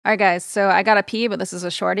All right, guys, so I gotta pee, but this is a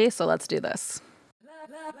shorty, so let's do this.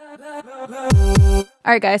 All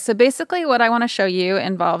right, guys, so basically what I want to show you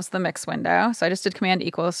involves the mix window. So I just did Command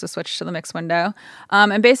equals to switch to the mix window.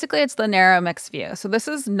 And basically it's the narrow mix view. So this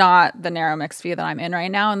is not the narrow mix view that I'm in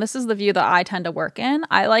right now. And this is the view that I tend to work in.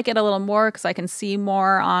 I like it a little more because I can see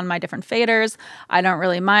more on my different faders. I don't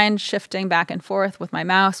really mind shifting back and forth with my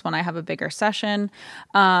mouse when I have a bigger session.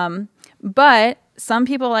 But some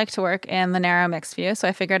people like to work in the narrow mix view, so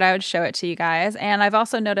I figured I would show it to you guys. And I've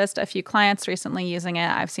also noticed a few clients recently using it.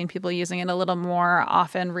 I've seen people using it a little more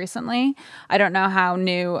often recently. I don't know how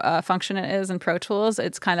new a function it is in Pro Tools.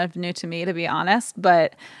 It's kind of new to me, to be honest,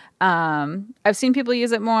 but I've seen people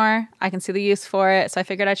use it more. I can see the use for it, so I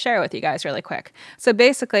figured I'd share it with you guys really quick. So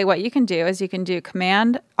basically what you can do is you can do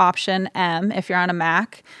Command Option M if you're on a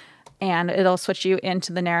Mac, and it'll switch you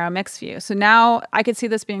into the narrow mix view. So now I could see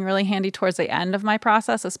this being really handy towards the end of my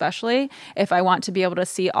process, especially if I want to be able to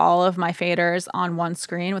see all of my faders on one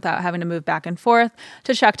screen without having to move back and forth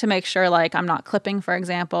to check to make sure like I'm not clipping, for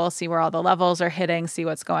example, see where all the levels are hitting, see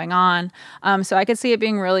what's going on. So I could see it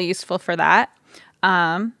being really useful for that.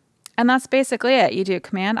 And that's basically it. You do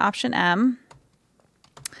Command Option M.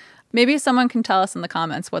 Maybe someone can tell us in the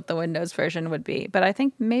comments what the Windows version would be, but I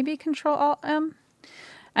think maybe Control Alt M.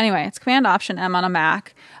 Anyway, it's Command Option M on a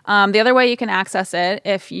Mac. The other way you can access it,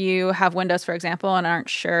 if you have Windows, for example, and aren't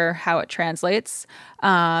sure how it translates,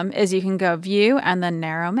 is you can go View and then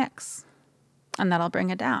Narrow Mix, and that'll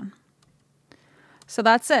bring it down. So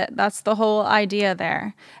that's it. That's the whole idea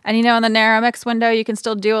there. And you know, in the narrow mix window, you can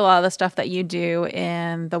still do a lot of the stuff that you do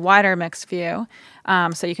in the wider mix view.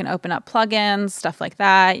 So you can open up plugins, stuff like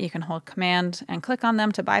that. You can hold Command and click on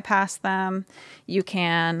them to bypass them. You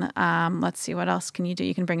can, let's see, what else can you do?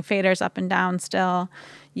 You can bring faders up and down still.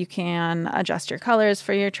 You can adjust your colors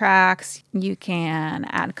for your tracks. You can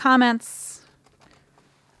add comments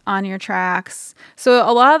on your tracks. So a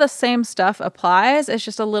lot of the same stuff applies. It's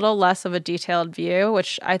just a little less of a detailed view,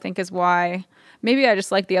 which I think is why maybe I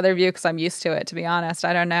just like the other view because I'm used to it, to be honest.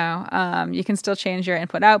 I don't know. You can still change your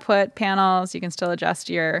input-output panels. You can still adjust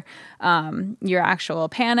your actual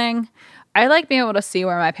panning. I like being able to see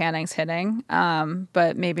where my panning's hitting,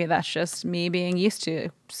 but maybe that's just me being used to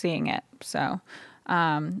seeing it. So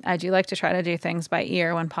I do like to try to do things by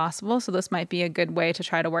ear when possible, so this might be a good way to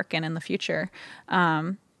try to work in the future.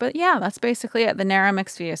 But yeah, that's basically it, the narrow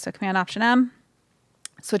mix view. So Command Option M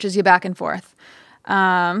switches you back and forth.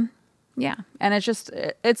 Yeah, and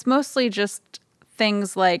it's mostly just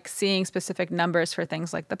things like seeing specific numbers for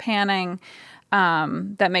things like the panning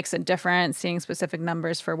that makes it different, seeing specific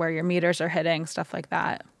numbers for where your meters are hitting, stuff like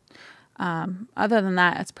that. Other than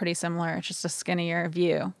that, it's pretty similar. It's just a skinnier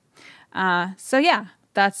view. So yeah,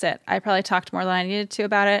 that's it. I probably talked more than I needed to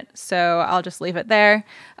about it, so I'll just leave it there.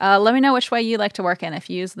 Let me know which way you like to work in, if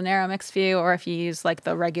you use the narrow mix view or if you use like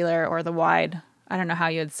the regular or the wide. I don't know how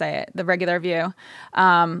you would say it, the regular view.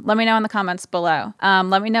 Let me know in the comments below.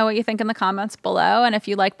 Let me know what you think in the comments below. And if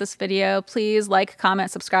you like this video, please like,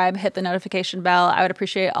 comment, subscribe, hit the notification bell. I would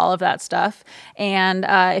appreciate all of that stuff. And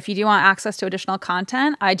if you do want access to additional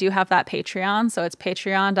content, I do have that Patreon. So it's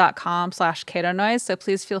patreon.com/CatoNoise. So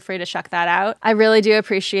please feel free to check that out. I really do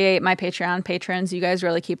appreciate my Patreon patrons. You guys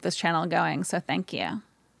really keep this channel going. So thank you.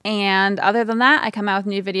 And other than that, I come out with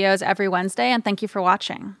new videos every Wednesday, and thank you for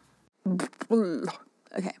watching.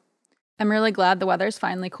 Okay. I'm really glad the weather's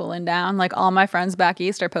finally cooling down. Like all my friends back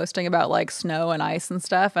east are posting about like snow and ice and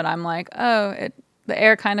stuff, and I'm like, oh, the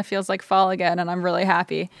air kind of feels like fall again, and I'm really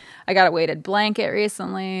happy. I got a weighted blanket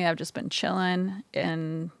recently. I've just been chilling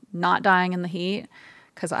and not dying in the heat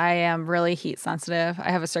because I am really heat sensitive. I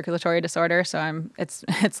have a circulatory disorder, so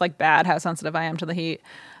it's like bad how sensitive I am to the heat.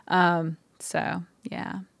 So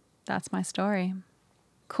yeah, that's my story.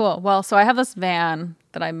 Cool. Well, so I have this van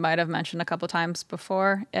that I might have mentioned a couple times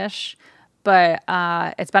before-ish, but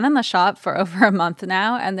it's been in the shop for over a month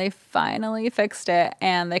now, and they finally fixed it,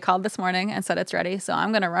 and they called this morning and said it's ready, so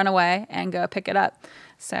I'm going to run away and go pick it up.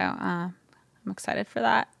 So I'm excited for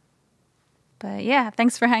that. But yeah,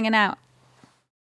 thanks for hanging out.